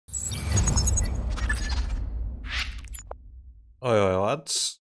Oi, oi,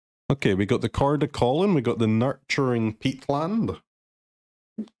 lads. Okay, we got the Chord of Calling, we got the Nurturing Peatland,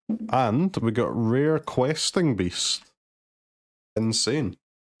 and we got Rare Questing Beast. Insane.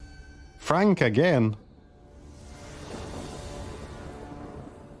 Frank again.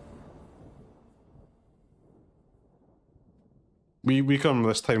 We come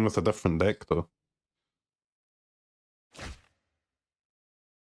this time with a different deck though.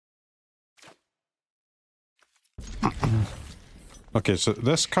 Okay, so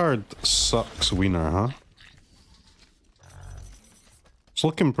this card sucks wiener, huh? It's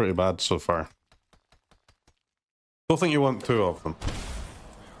looking pretty bad so far. Don't think you want two of them.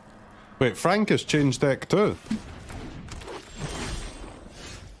 Wait, Frank has changed deck too.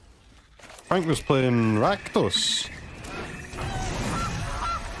 Frank was playing Rakdos.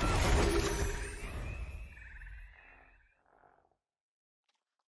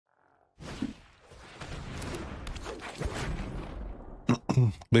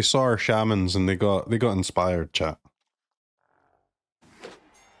 They saw our shamans and they got inspired, chat.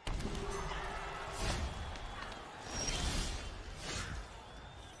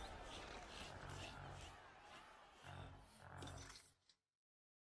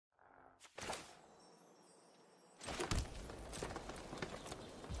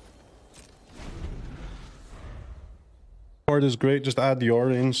 Card is great, just add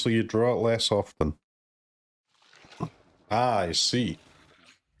your in so you draw it less often. Ah, I see.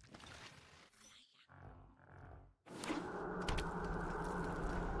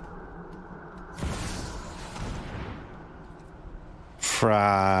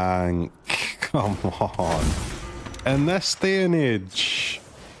 Frank, come on. In this day and age.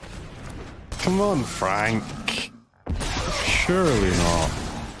 Come on, Frank. Surely not.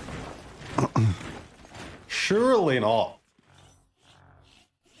 Surely not.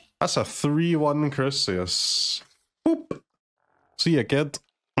 That's a 3-1 Crucius. Boop. See ya, kid.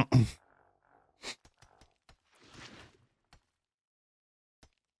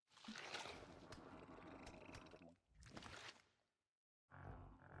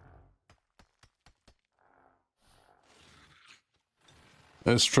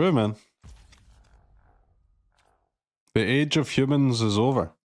 It's true, man. The age of humans is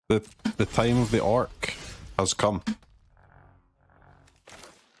over. The time of the orc has come.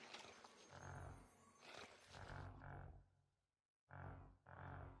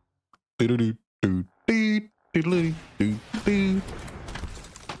 Wait,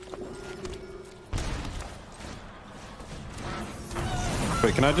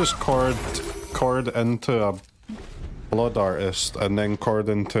 can I just chord into a Blood Artist and then chord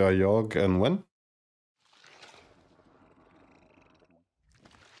into a Yogg and win?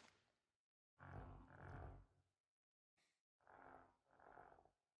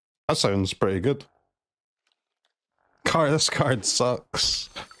 That sounds pretty good. This card sucks.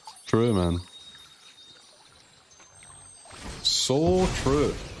 True, man. So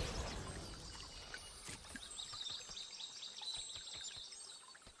true.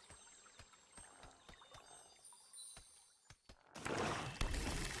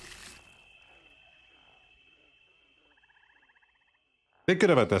 They could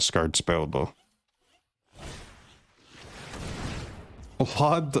have a discard spell though.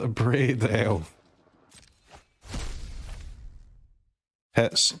 Blood Braid Elf.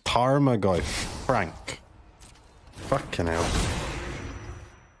 Hits Tarmogoyf. Frank. Fucking hell.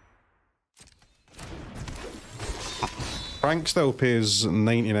 Frank still pays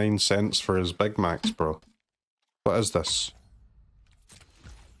 99 cents for his Big Macs, bro. What is this?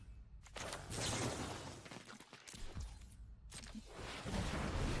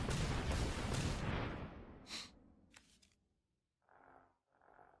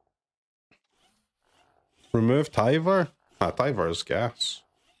 Remove Tyvar? Ah, Tyvar is gas.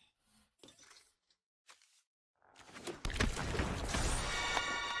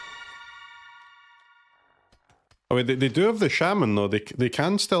 Oh wait, they do have the Shaman though, they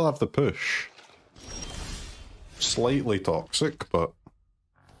can still have the push. Slightly toxic, but...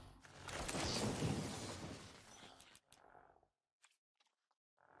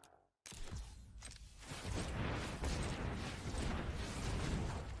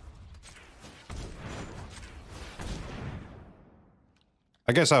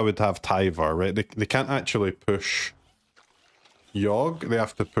 I guess I would have Tyvar, right? They can't actually push Yogg, they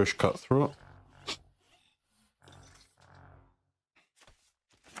have to push Cutthroat.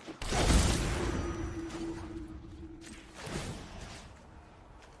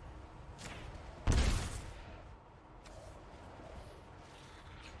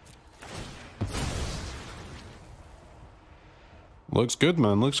 Looks good,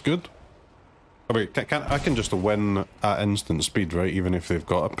 man, looks good. Oh wait, I can just win at instant speed, right? Even if they've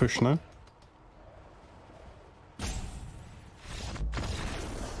got a push now?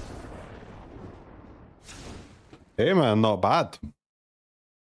 Hey man, not bad.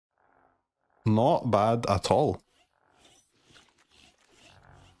 Not bad at all.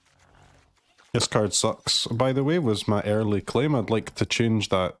 This card sucks. By the way, was my early claim. I'd like to change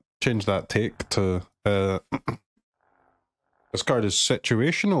that take to this card is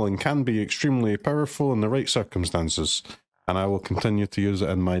situational and can be extremely powerful in the right circumstances, and I will continue to use it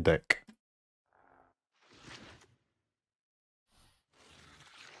in my deck.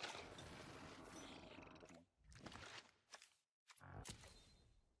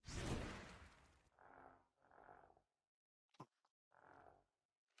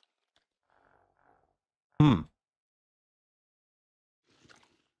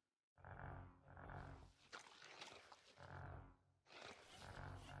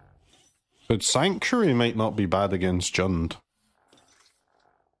 But Sanctuary might not be bad against Jund.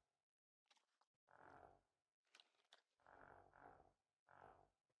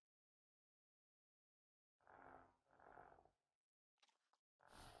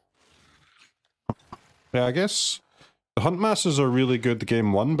 Yeah, I guess the Huntmasters are really good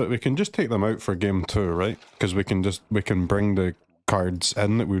game 1, but we can just take them out for game 2, right? Because we can bring the cards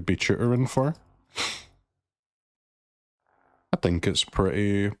in that we'd be tutoring for. I think it's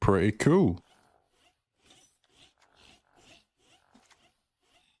pretty cool.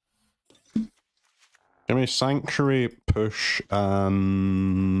 Give me Sanctuary, push,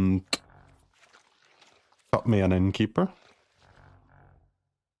 and cut me an Innkeeper.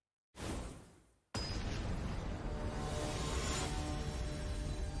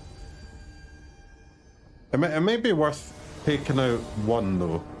 It may be worth taking out one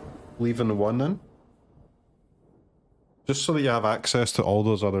though, leaving one in. Just so that you have access to all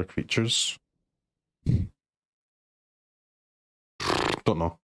those other creatures. Don't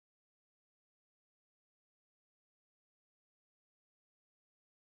know.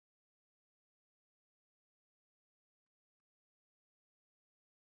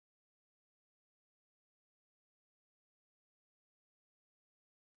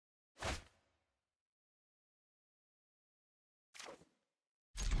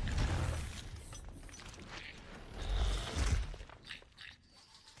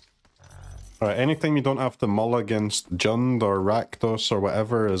 Alright, anything you don't have to mull against Jund or Rakdos or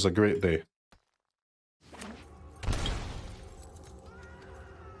whatever is a great day.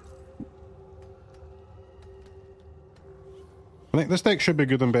 I think this deck should be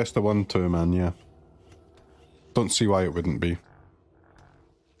good in best of 1 too, man, yeah. Don't see why it wouldn't be.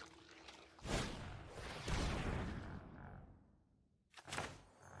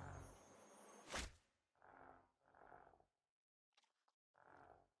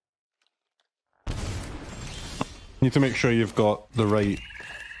 You need to make sure you've got the right...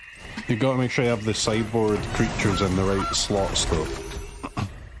 You've got to make sure you have the sideboard creatures in the right slots though.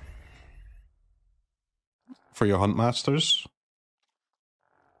 For your Huntmasters.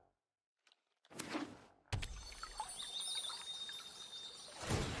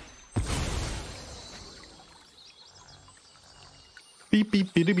 Beep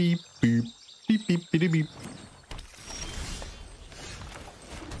beep beep beep beep beep beep beep beep.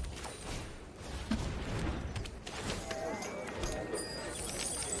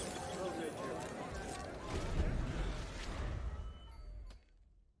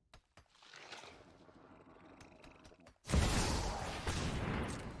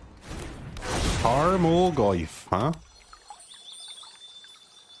 Goif, huh?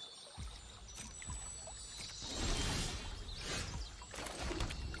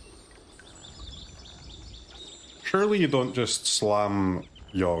 Surely you don't just slam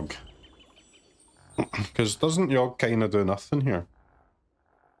Yogg. Because doesn't Yogg kind of do nothing here?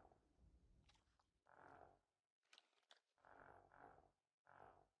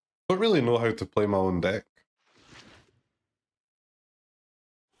 Don't really know how to play my own deck.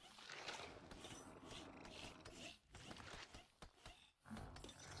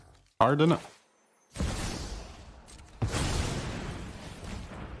 Hard, innit?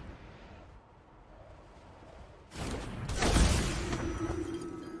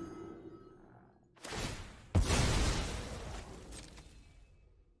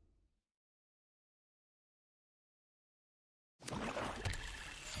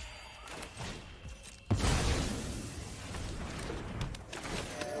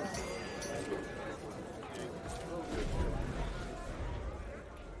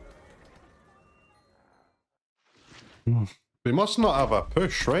 They must not have a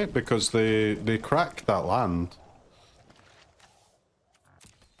push, right? Because they cracked that land.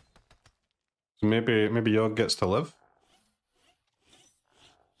 So maybe Yogg gets to live.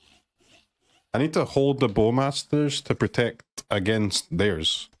 I need to hold the Bowmasters to protect against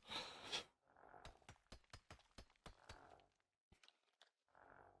theirs.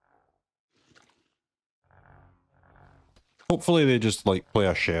 Hopefully they just like play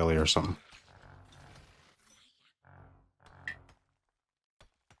a Shelly or something.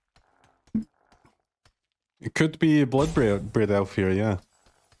 It could be a Bloodbraid Elf here, yeah.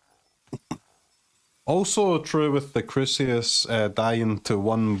 Also true with the Crucius dying to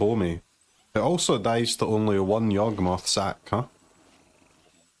one Bomi. It also dies to only one Yawgmoth sack, huh?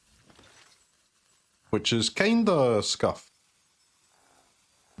 Which is kinda scuffed.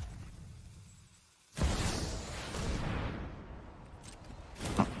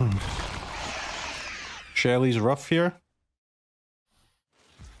 Shelly's rough here.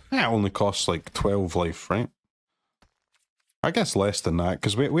 Yeah, it only costs like 12 life, right? I guess less than that,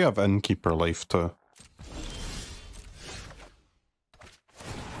 because we have Innkeeper life too.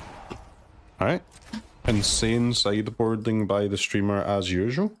 Alright. Insane sideboarding by the streamer as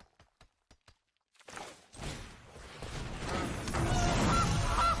usual.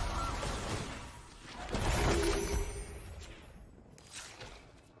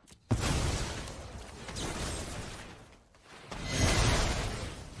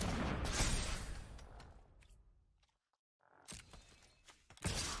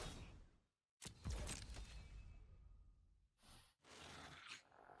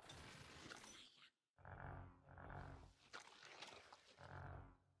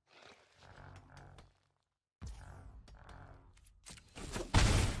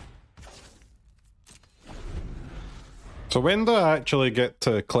 So when do I actually get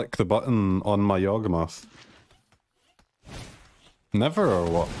to click the button on my Yawgmoth? Never or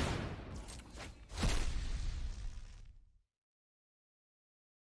what?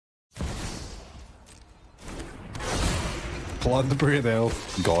 Bloodbraid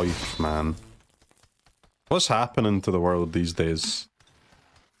Elf Goyf, man. What's happening to the world these days?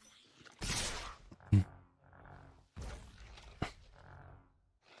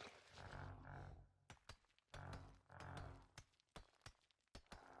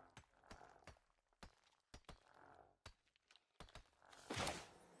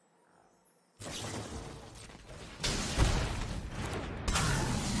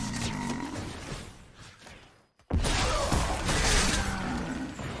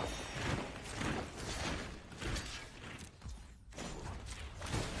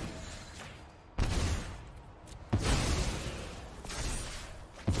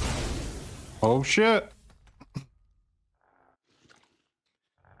 Oh shit.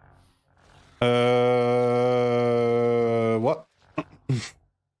 What?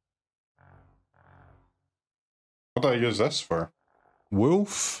 What do I use this for?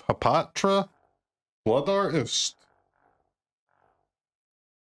 Wolf, Hapatra, Blood Artist.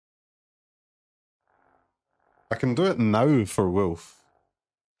 I can do it now for Wolf.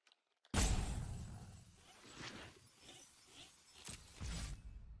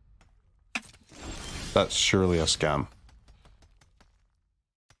 That's surely a scam.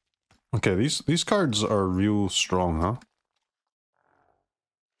 Okay, these cards are real strong, huh?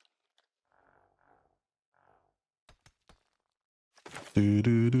 Do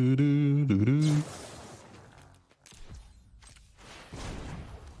do do do do do.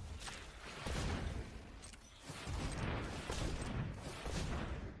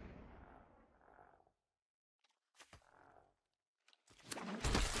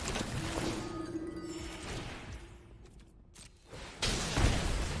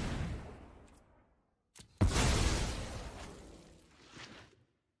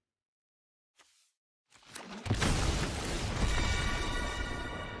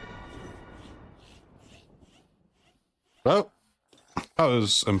 Well, that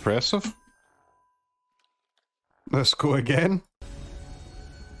was impressive. Let's go again.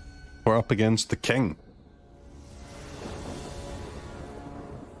 We're up against the king.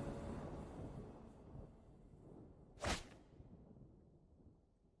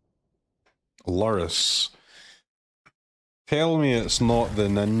 Loris. Tell me it's not the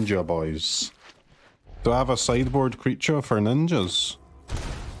ninja boys. Do I have a sideboard creature for ninjas?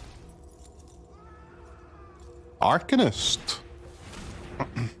 Arcanist.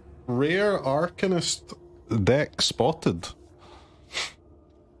 Rare Arcanist deck spotted.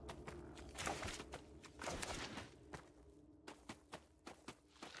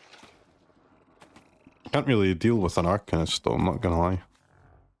 Can't really deal with an Arcanist though, I'm not gonna lie.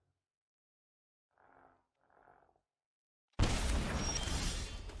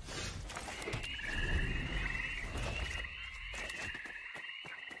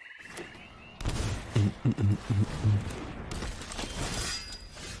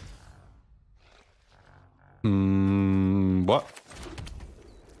 What?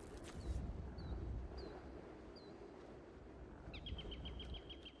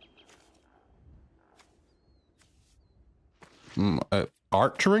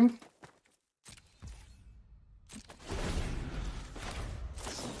 Archering?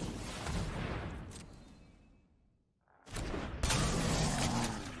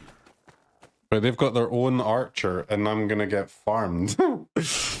 But they've got their own archer, and I'm gonna get farmed.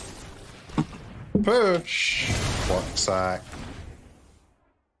 Push! Fuck sack.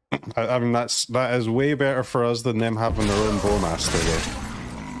 I mean, that is way better for us than them having their own Bowmaster though.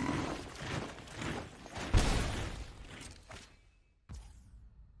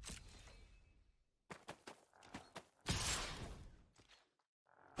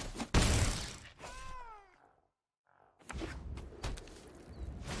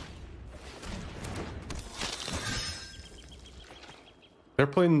 They're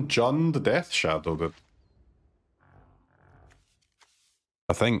playing Jund the Death Shadow, dude.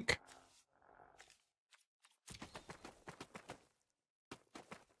 I think.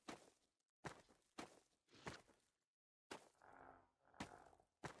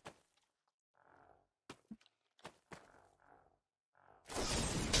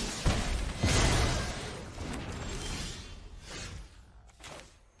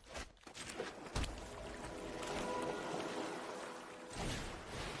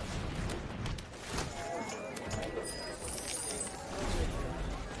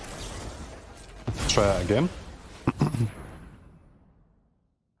 Try that again.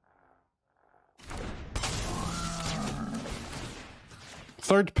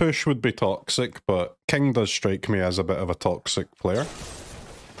 Third push would be toxic, but King does strike me as a bit of a toxic player.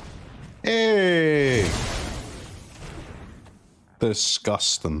 Hey!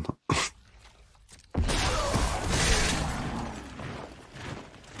 Disgusting.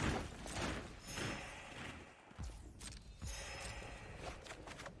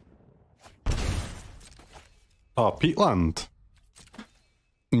 Oh, Peatland.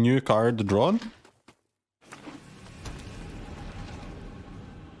 New card drawn.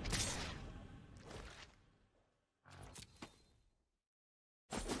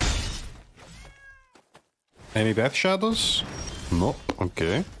 Any Death Shadows? Nope,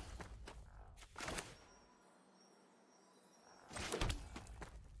 okay.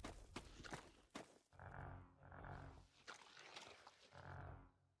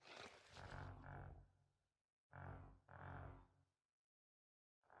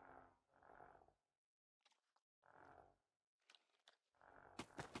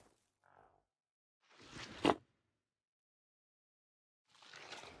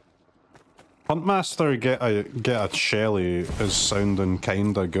 Huntmaster get a Shelly is sounding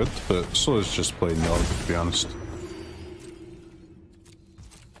kinda good, but so is just playing Yawgmoth, to be honest.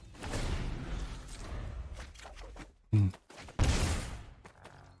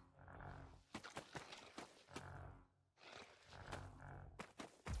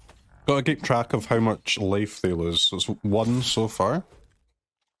 Gotta keep track of how much life they lose. It's 1 so far.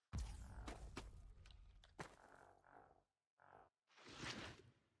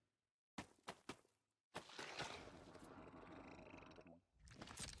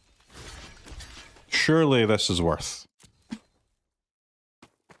 Surely this is worth.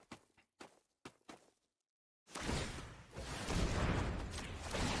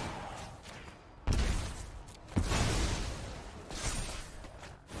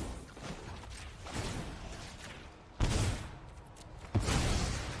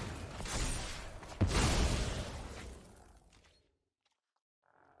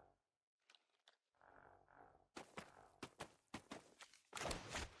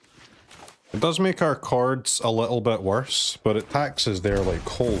 It does make our cards a little bit worse, but it taxes their like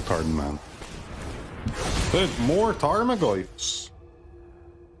whole turn, man. Dude, more Tarmogoyfs.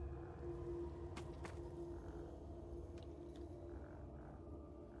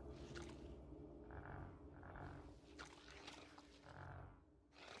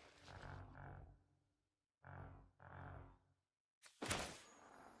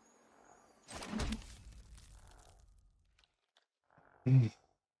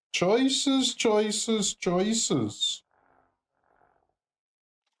 Choices, choices, choices.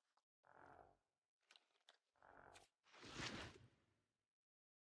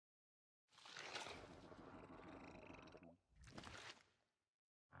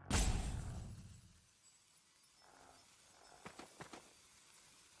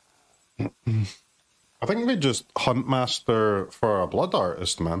 I think we just Huntmaster for a Blood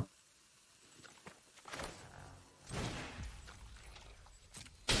Artist, man.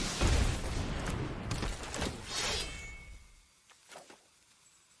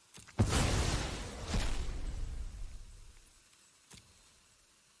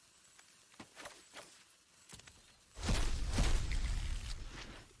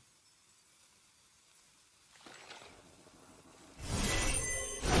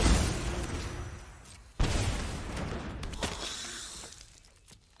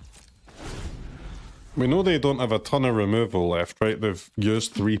 We know they don't have a ton of removal left, right? They've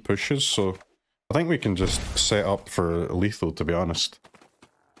used 3 pushes, so I think we can just set up for lethal, to be honest.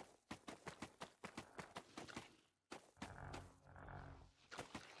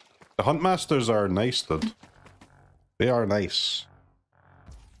 The Huntmasters are nice, dude. They are nice.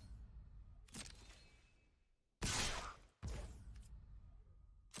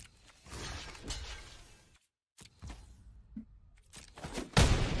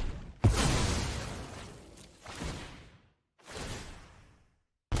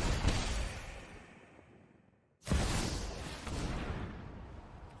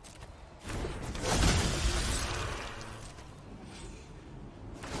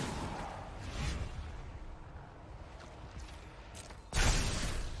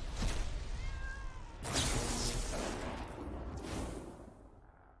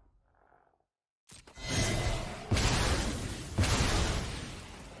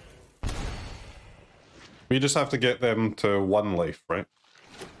 We just have to get them to 1 life, right?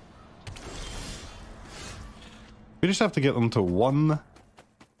 We just have to get them to 1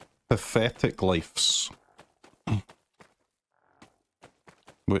 pathetic lives.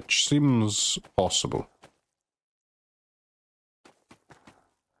 Which seems possible.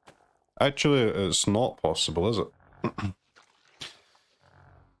 Actually, it's not possible, is it?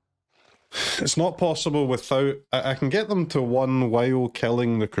 It's not possible without... I can get them to 1 while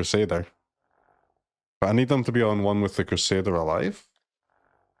killing the Crusader. But I need them to be on 1 with the Crusader alive?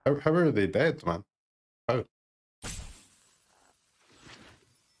 How are they dead, man? How?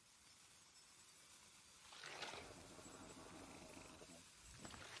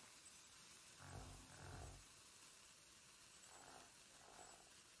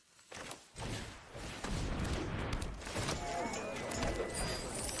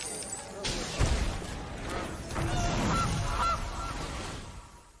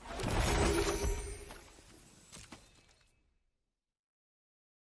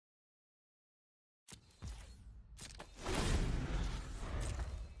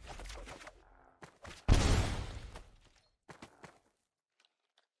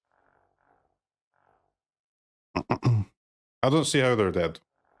 I don't see how they're dead.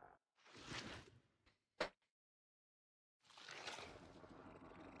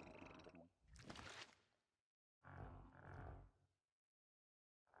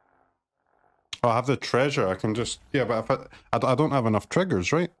 Oh, I have the treasure. I can just... Yeah, but if I don't have enough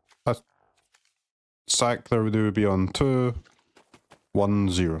triggers, right? Sack, there would be on 2,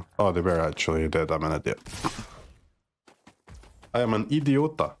 1, 0. Oh, they were actually dead. I'm an idiot. I am an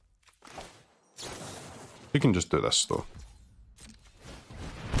idiota. We can just do this, though.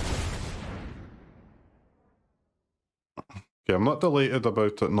 Okay, I'm not delighted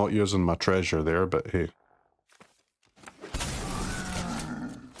about it not using my treasure there, but hey.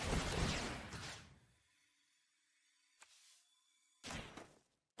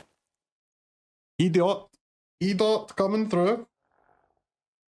 Idiot! Idiot coming through.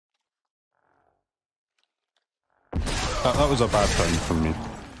 That was a bad turn from me.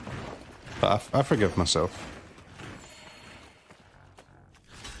 But I forgive myself.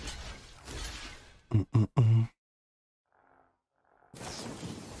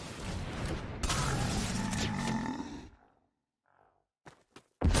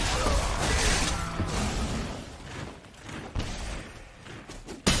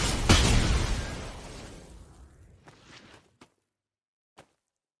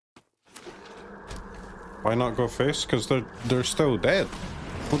 Why not go face? Because they're still dead.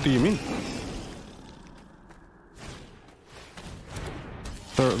 What do you mean?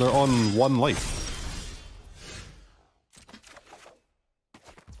 They're on 1 life.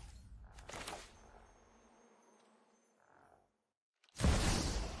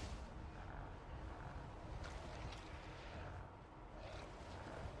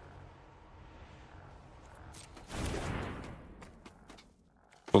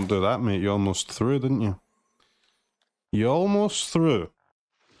 Don't do that, mate. You almost threw, didn't you? You almost threw.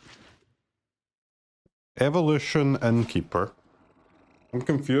 Evolution Innkeeper. I'm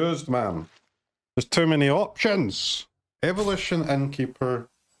confused, man. There's too many options. Evolution Innkeeper.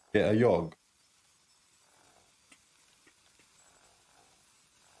 Get a Yawg.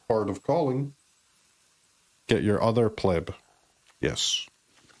 Chord of Calling. Get your other pleb. Yes.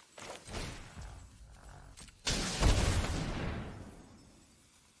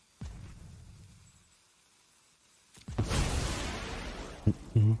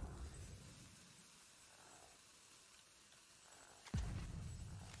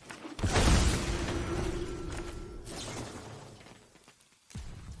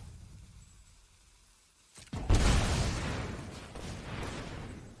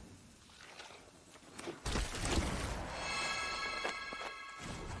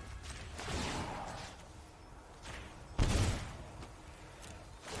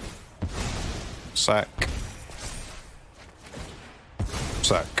 Sack.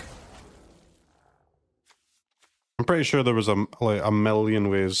 Sack. I'm pretty sure there was like a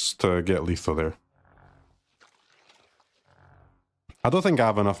million ways to get lethal there. I don't think I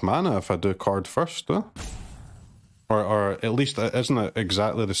have enough mana if I do card first, though. Or at least, isn't it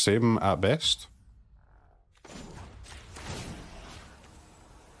exactly the same at best?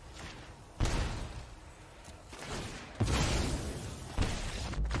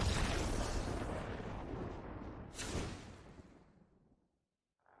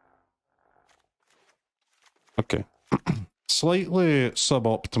 Okay. Slightly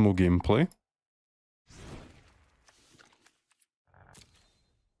suboptimal gameplay.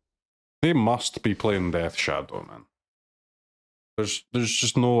 They must be playing Death Shadow, man. There's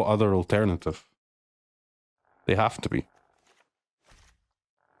just no other alternative. They have to be.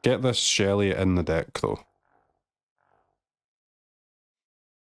 Get this Shelly in the deck, though.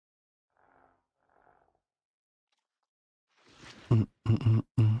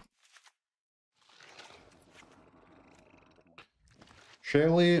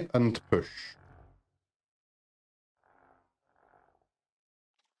 Shelly and push.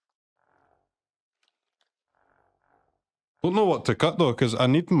 Don't know what to cut though, because I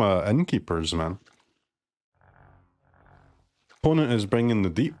need my innkeepers, man. Opponent is bringing the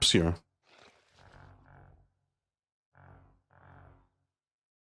deeps here.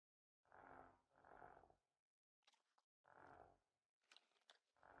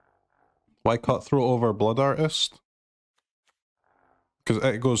 Why Cutthroat over Blood Artist? Because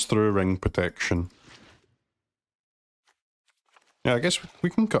it goes through ring protection. Yeah, I guess we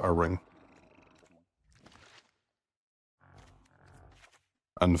can cut a ring.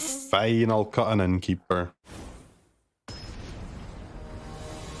 And fine, I'll cut an innkeeper.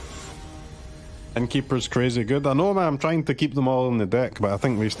 Innkeeper's crazy good. I know, man, I'm trying to keep them all in the deck, but I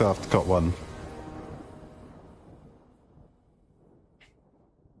think we still have to cut one.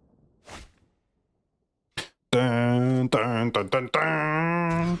 Dun, dun, dun, dun,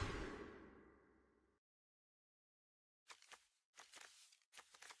 dun.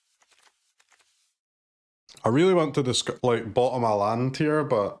 I really want to like bottom a land here,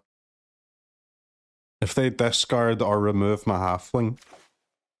 but if they discard or remove my halfling,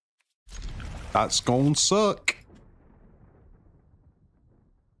 that's gonna suck.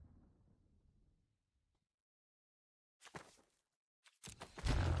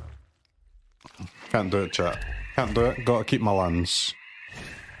 Can't do it, chat. Can't do it. Gotta keep my lands.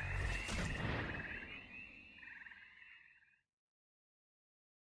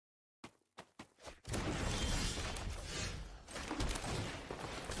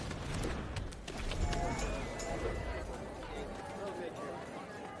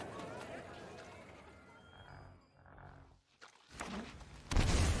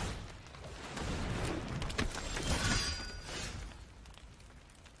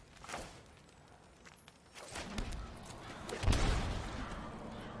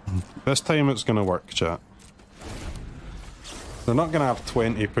 This time it's gonna work, chat. They're not gonna have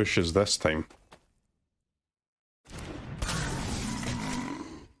 20 pushes this time.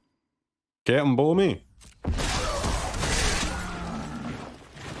 Get him, Bomi!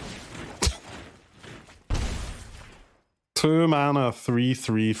 2 mana,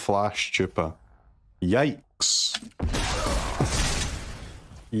 3/3 flash chupa. Yikes.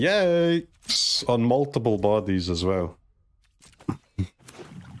 Yikes! On multiple bodies as well.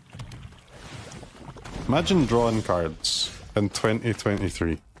 Imagine drawing cards in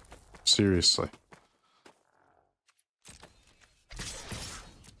 2023. Seriously.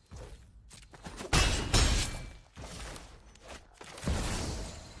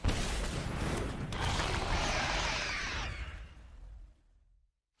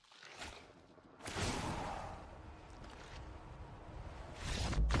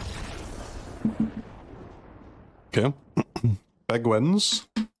 Okay. Big wins.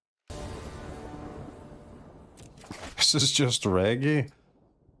 This is just reggae.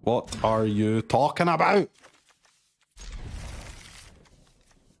 What are you talking about?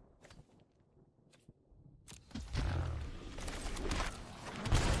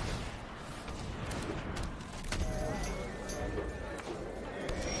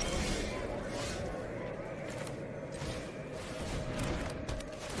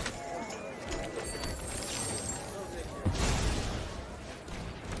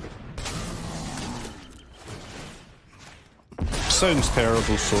 Sounds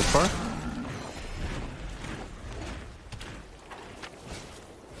terrible so far.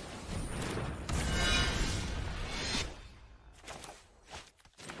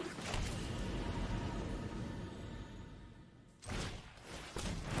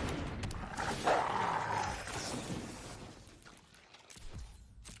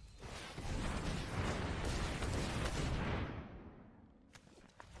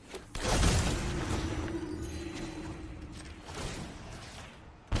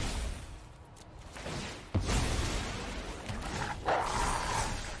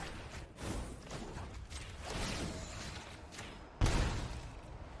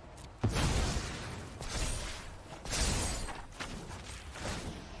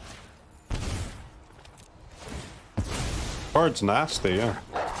 Card's nasty, yeah.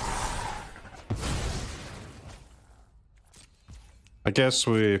 I guess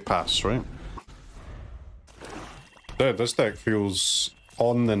we pass, right? Dude, this deck feels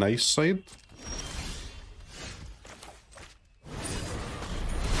on the nice side.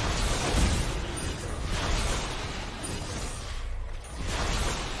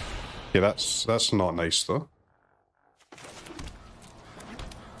 Yeah, that's not nice though.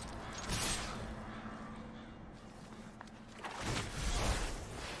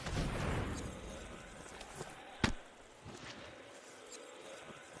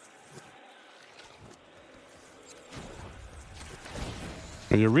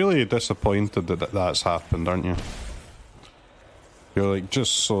 You're really disappointed that that's happened, aren't you? You're like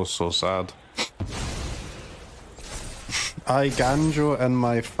just so sad. I Ganjo in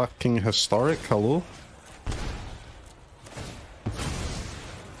my fucking historic, hello?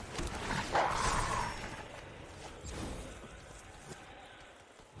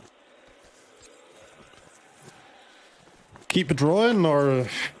 Keep drawing or...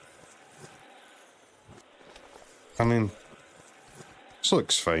 I mean... This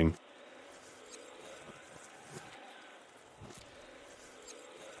looks fine.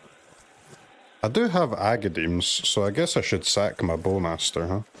 I do have Agadeems, so I guess I should sack my Bowmaster,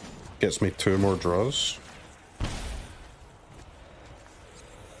 huh? Gets me 2 more draws.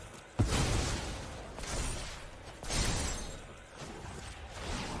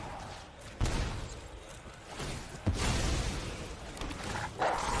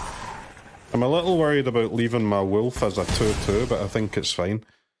 I'm a little worried about leaving my wolf as a 2-2, but I think it's fine.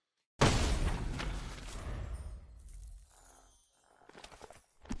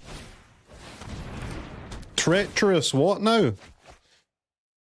 Treacherous what now?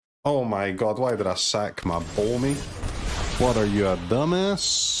 Oh my god, why did I sack my Bowmy? What are you, a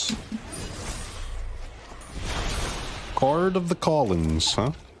dumbass? Chord of the Callings,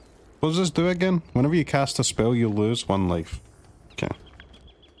 huh? What does this do again? Whenever you cast a spell, you lose 1 life. Okay.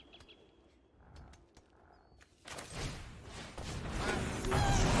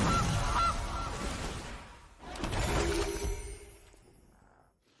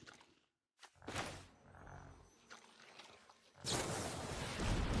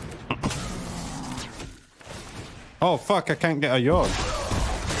 Oh fuck, I can't get a Yawg.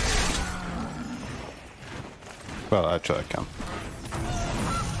 Well, actually I can.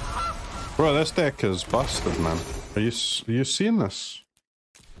 Bro, this deck is busted, man. Are you seeing this?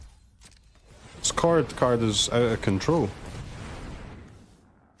 This card is out of control.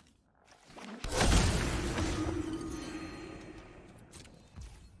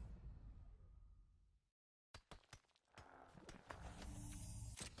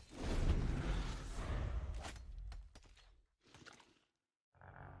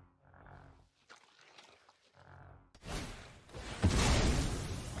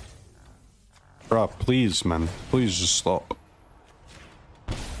 Bruh, please, man. Please just stop.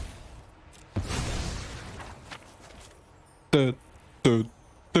 Do, do,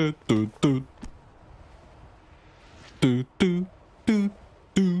 do, do, do. Do, do, do,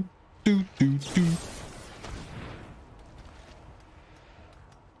 do, do, do, do.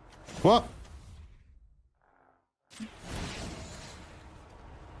 What?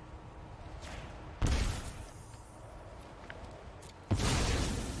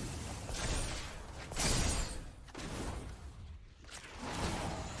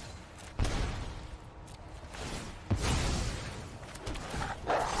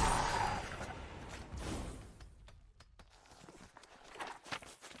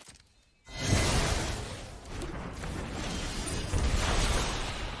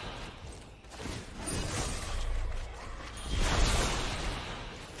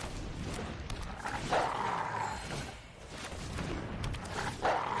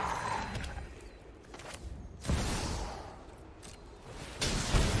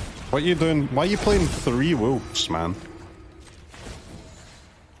 What are you doing? Why are you playing 3 wolves, man?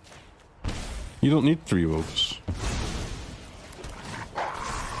 You don't need 3 wolves.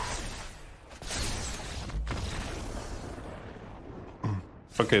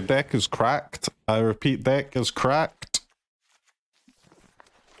 Okay, deck is cracked. I repeat, deck is cracked.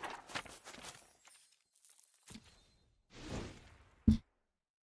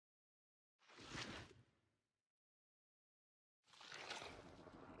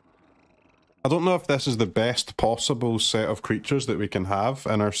 I don't know if this is the best possible set of creatures that we can have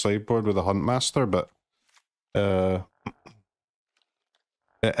in our sideboard with a Huntmaster, but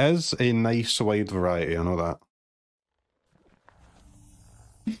it is a nice wide variety, I know that.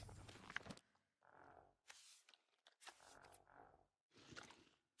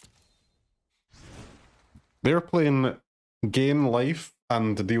 They're playing gain life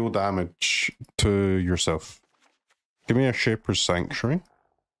and deal damage to yourself. Give me a Shaper's Sanctuary.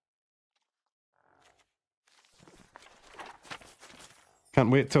 Can't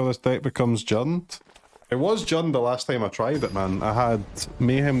wait till this deck becomes Jund. It was Jund the last time I tried it, man. I had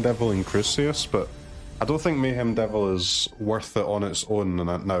Mayhem Devil and Crucius, but I don't think Mayhem Devil is worth it on its own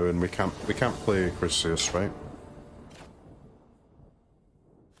now, and we can't play Crucius, right?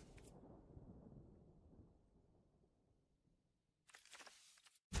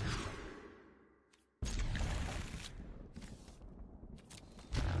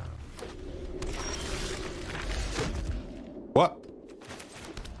 What?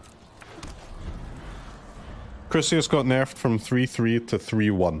 Crucius got nerfed from 3-3 to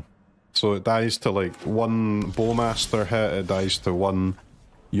 3-1. So it dies to like 1 Bowmaster hit, it dies to 1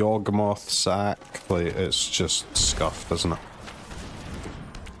 Yawgmoth sack. Like, it's just scuffed, isn't it?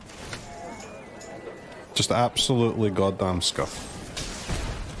 Just absolutely goddamn scuffed.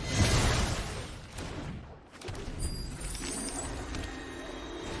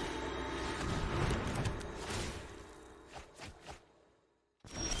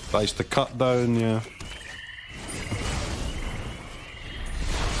 Dies to cut down, yeah.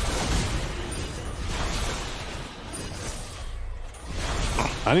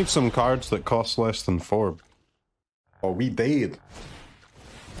 I need some cards that cost less than 4. Oh, we died.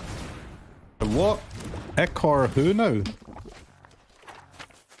 And what? Ekor who now?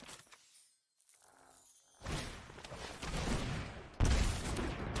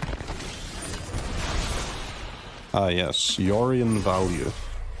 Ah yes, Yorian value.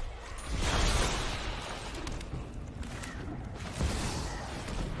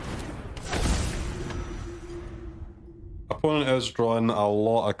 Opponent is drawing a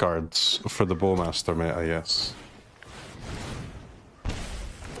lot of cards for the Bowmaster meta, yes.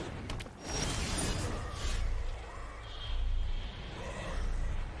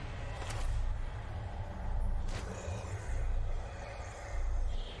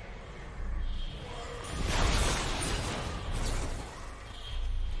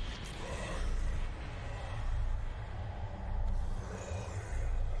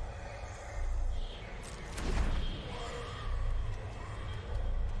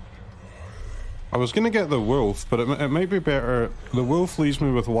 I was gonna get the wolf, but it might be better. The wolf leaves me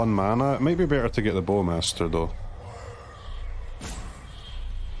with 1 mana. It might be better to get the Bowmaster though.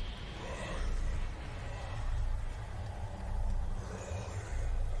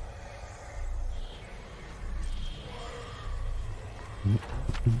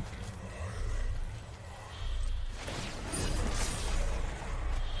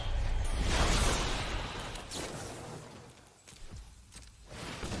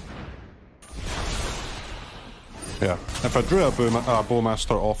 Yeah, if I drew a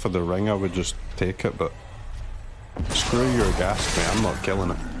Bowmaster off of the ring, I would just take it, but screw your gas, mate, I'm not killing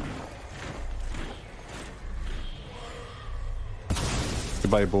it.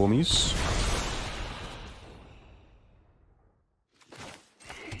 Goodbye, Bomies.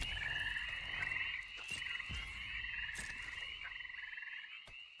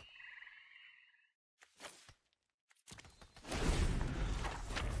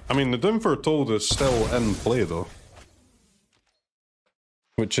 I mean, the Doom Foretold is still in play, though.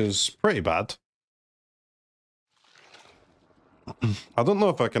 Which is pretty bad. I don't know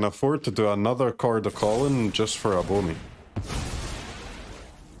if I can afford to do another Chord of Calling just for a Bomi.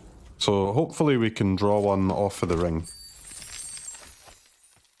 So hopefully we can draw one off of the ring.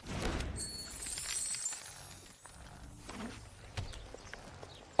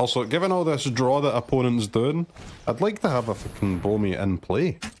 Also, given all this draw that opponent's doing, I'd like to have a fucking Bomi in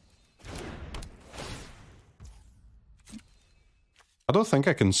play. I don't think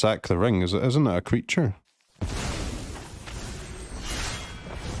I can sack the ring, isn't it a creature?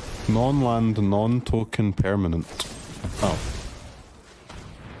 Non-land, non-token permanent. Oh.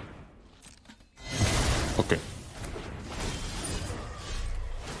 Okay.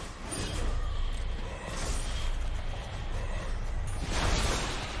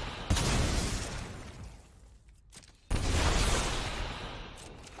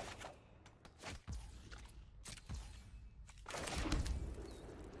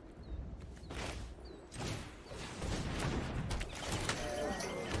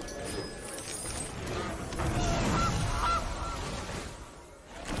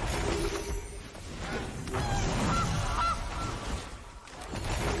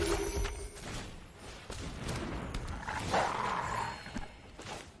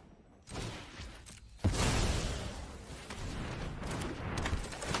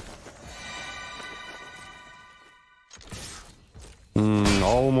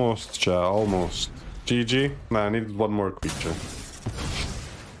 Almost, chat, almost. GG. Nah, I needed one more creature.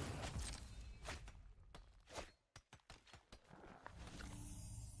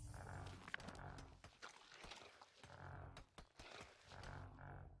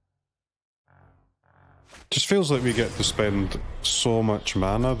 Just feels like we get to spend so much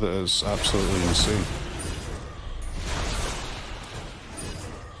mana that is absolutely insane.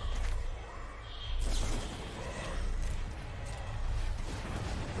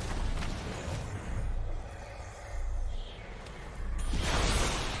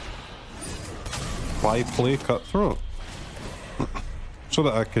 Why play Cutthroat? So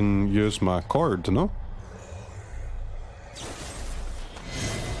that I can use my Chord, you know?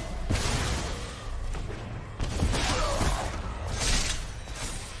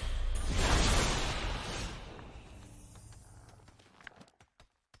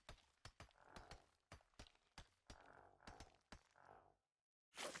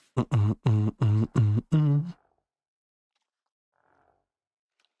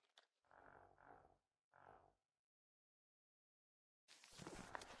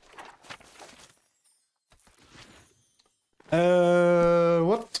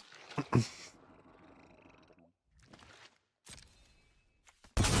 What?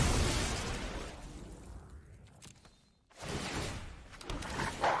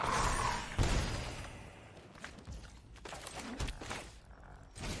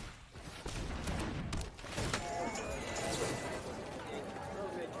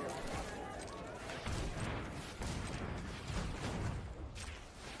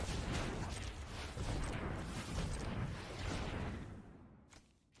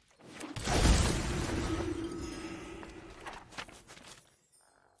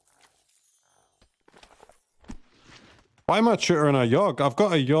 Why am I tutoring a Yawg? I've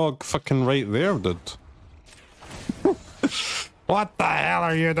got a Yawg fucking right there, dude. What the hell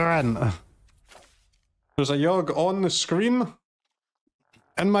are you doing? There's a Yawg on the screen.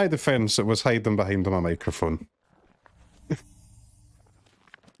 In my defense, it was hiding behind my microphone.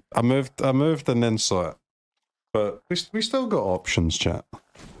 I moved and then saw it. But we still got options, chat.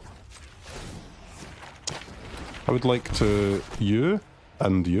 I would like to you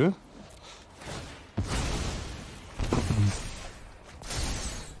and you.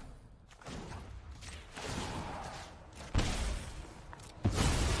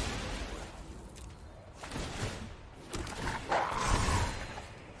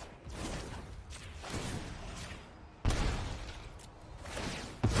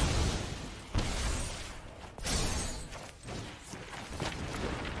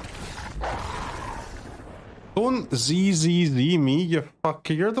 Don't ZZZ me, you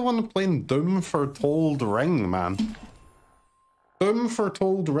fucker. You're the one playing Doom Foretold Ring, man. Doom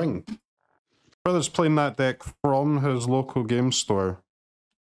Foretold Ring. Brother's playing that deck from his local game store.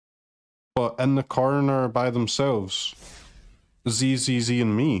 But in the corner by themselves. ZZZ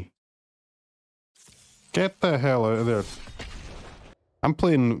and me. Get the hell out of there. I'm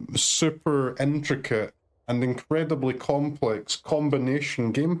playing super intricate and incredibly complex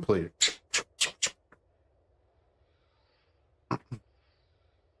combination gameplay.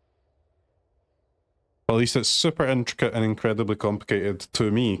 At least it's super intricate and incredibly complicated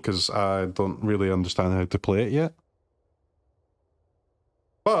to me, because I don't really understand how to play it yet.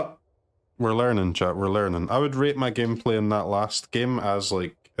 But we're learning, chat, we're learning. I would rate my gameplay in that last game as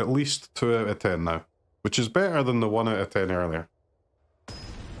like at least 2 out of 10 now, which is better than the 1 out of 10 earlier.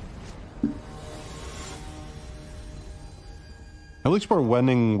 At least we're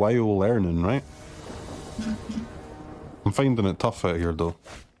winning while learning, right? I'm finding it tough out here though.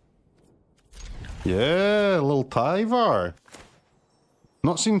 Yeah, a little Tyvar.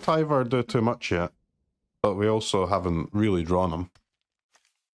 Not seen Tyvar do too much yet, but we also haven't really drawn him.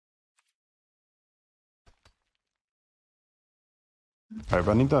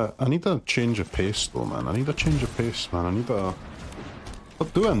 Alright, but I need a change of pace though, man. I need a change of pace, man. I need a...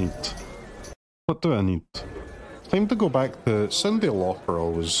 What do I need? What do I need? Time to go back to... Cindy Locker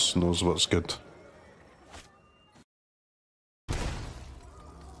always knows what's good.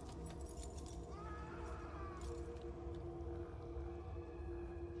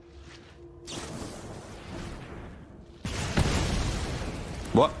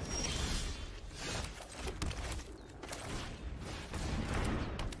 What?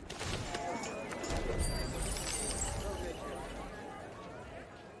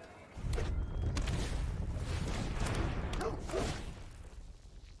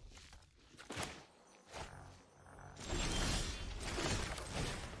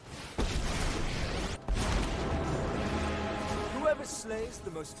 Whoever slays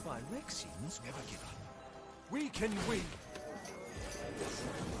the most Phyrexians never give up. We can win.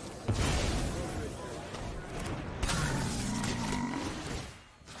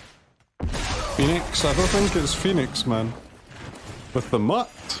 Phoenix? I don't think it's Phoenix, man. With the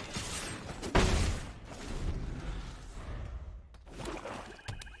mutt.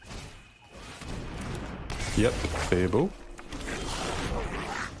 Yep, Fable.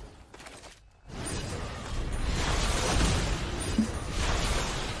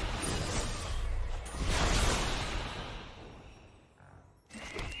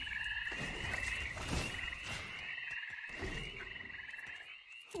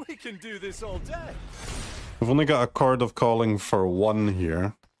 We can do this all day. We've only got a Chord of Calling for one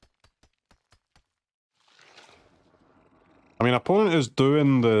here. I mean, opponent is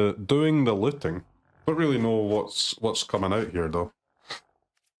doing the looting. Don't really know what's coming out here though.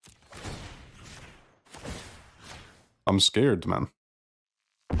 I'm scared, man.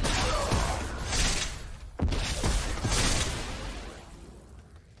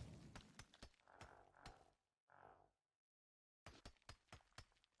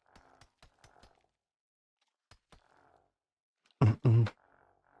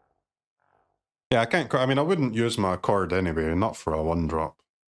 Yeah, I can't. I mean, I wouldn't use my card anyway, not for a 1-drop.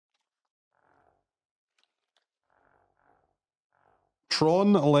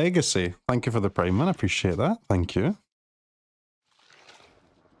 Tron Legacy. Thank you for the prime, man. I appreciate that. Thank you.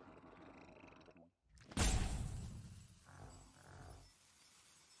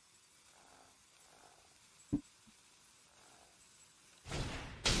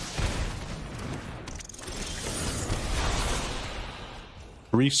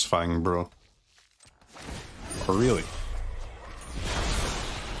 Greasefang, bro. Really?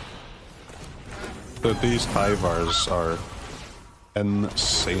 Dude, these Tyvars are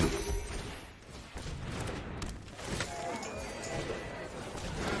insane.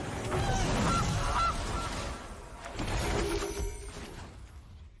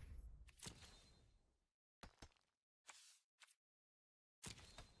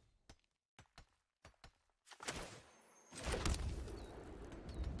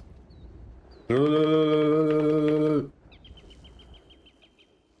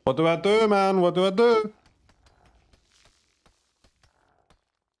 What do I do, man? What do I do?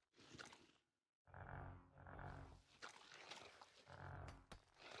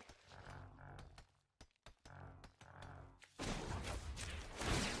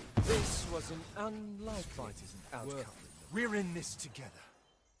 This was an unlikely outcome. We're in this together.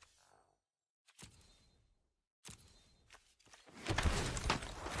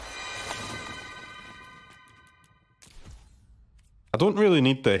 I don't really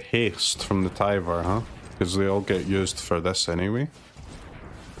need the haste from the Tyvar, huh? Because they all get used for this anyway.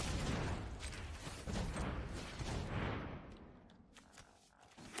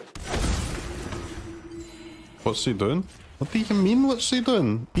 What's he doing? What do you mean, what's he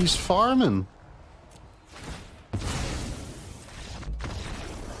doing? He's farming.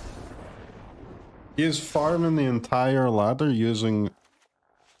 He is farming the entire ladder using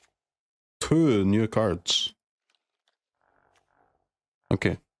 2 new cards.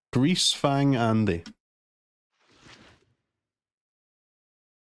 Okay, Greasefang Andy.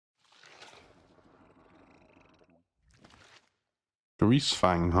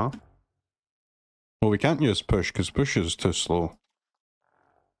 Greasefang, huh? Well, we can't use push because push is too slow.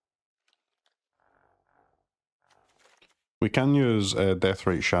 We can use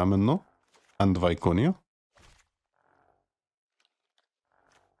Deathrite Shaman though, and Viconia.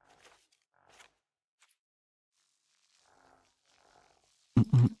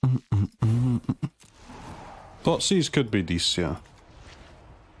 Thoughtseize could be decent, yeah.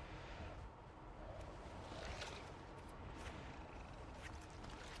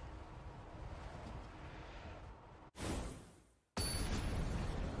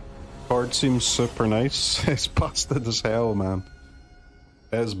 Card seems super nice. It's busted as hell, man.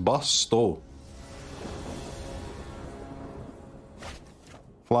 It's busto.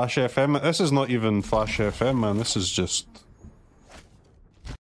 Flash FM. This is not even Flash FM, man. This is just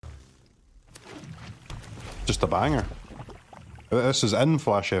a banger. This is in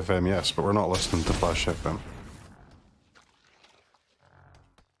Flash FM, yes, but we're not listening to Flash FM.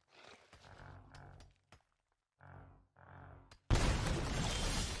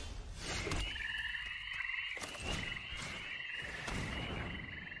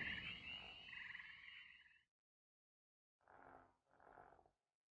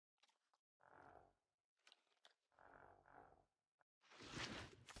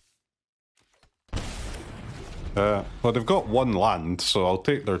 Well, they've got 1 land, so I'll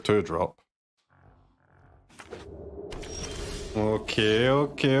take their 2-drop. Okay,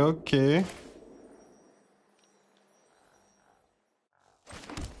 okay, okay.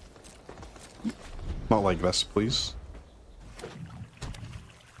 Not like this, please.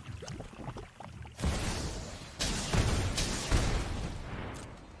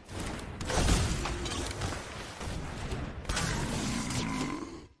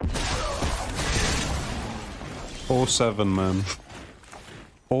 07, man.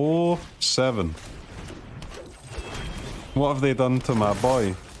 07. What have they done to my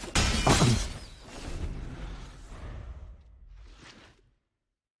boy?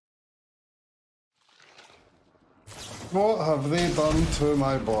 What have they done to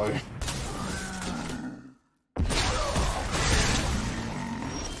my boy?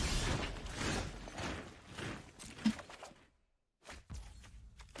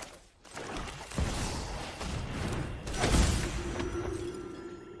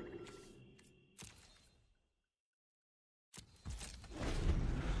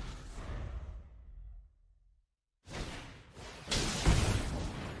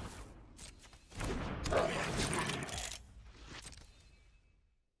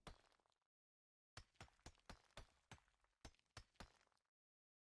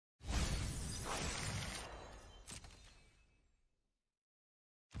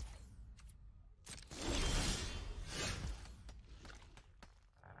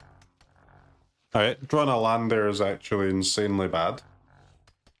 Alright, drawing a land there is actually insanely bad.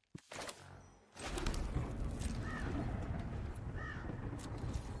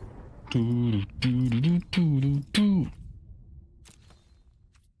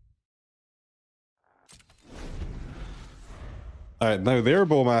 Alright, now their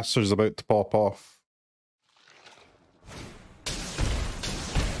Bowmaster's about to pop off.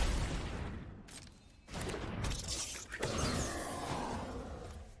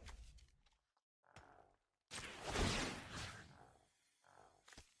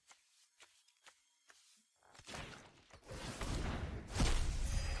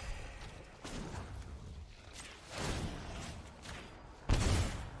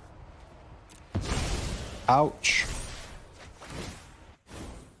 Ouch.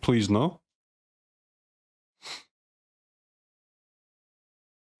 Please no.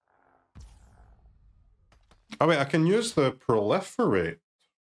 Oh wait, I can use the proliferate.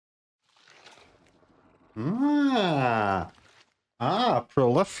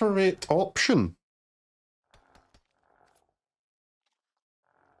 Proliferate option.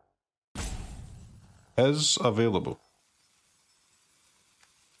 Is available.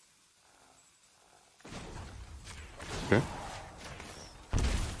 Okay.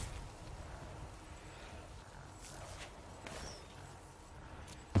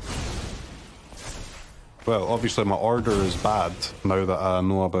 Well, obviously my order is bad now that I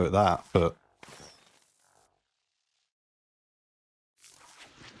know about that, but...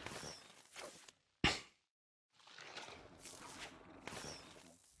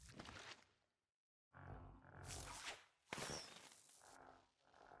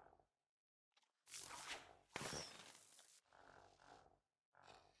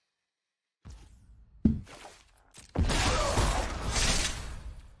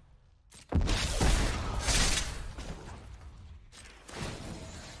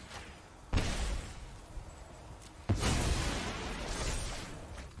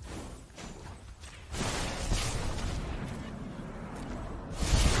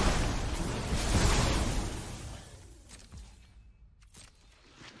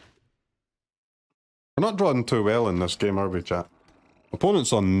 We're not drawing too well in this game, are we, chat?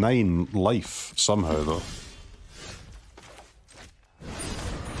 Opponent's on 9 life somehow, though.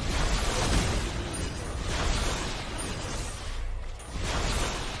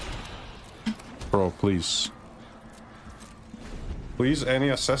 Bro, please. Please, any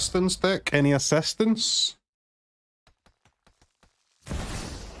assistance, deck? Any assistance?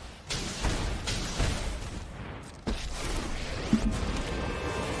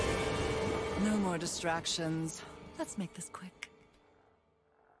 Distractions. Let's make this quick.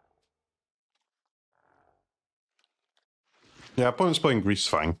 Yeah, opponent's playing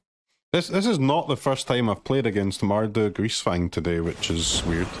Greasefang. This is not the first time I've played against Mardu Greasefang today, which is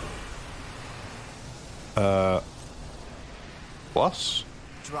weird. Plus?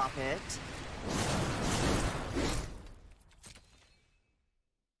 Drop it.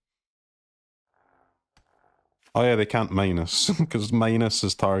 Oh yeah, they can't minus, because minus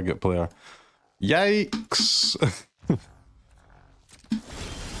is target player. Yikes!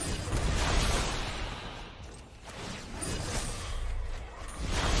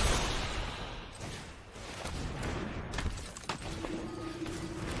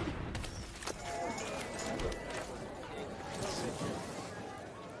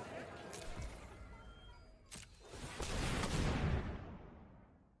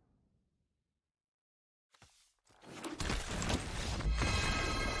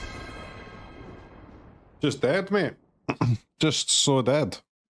 Just dead, mate. Just so dead.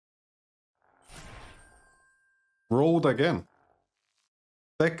 Rolled again.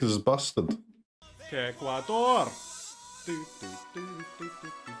 Deck is busted. Ecuador.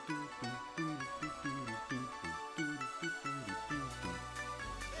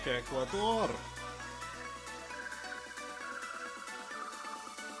 Ecuador.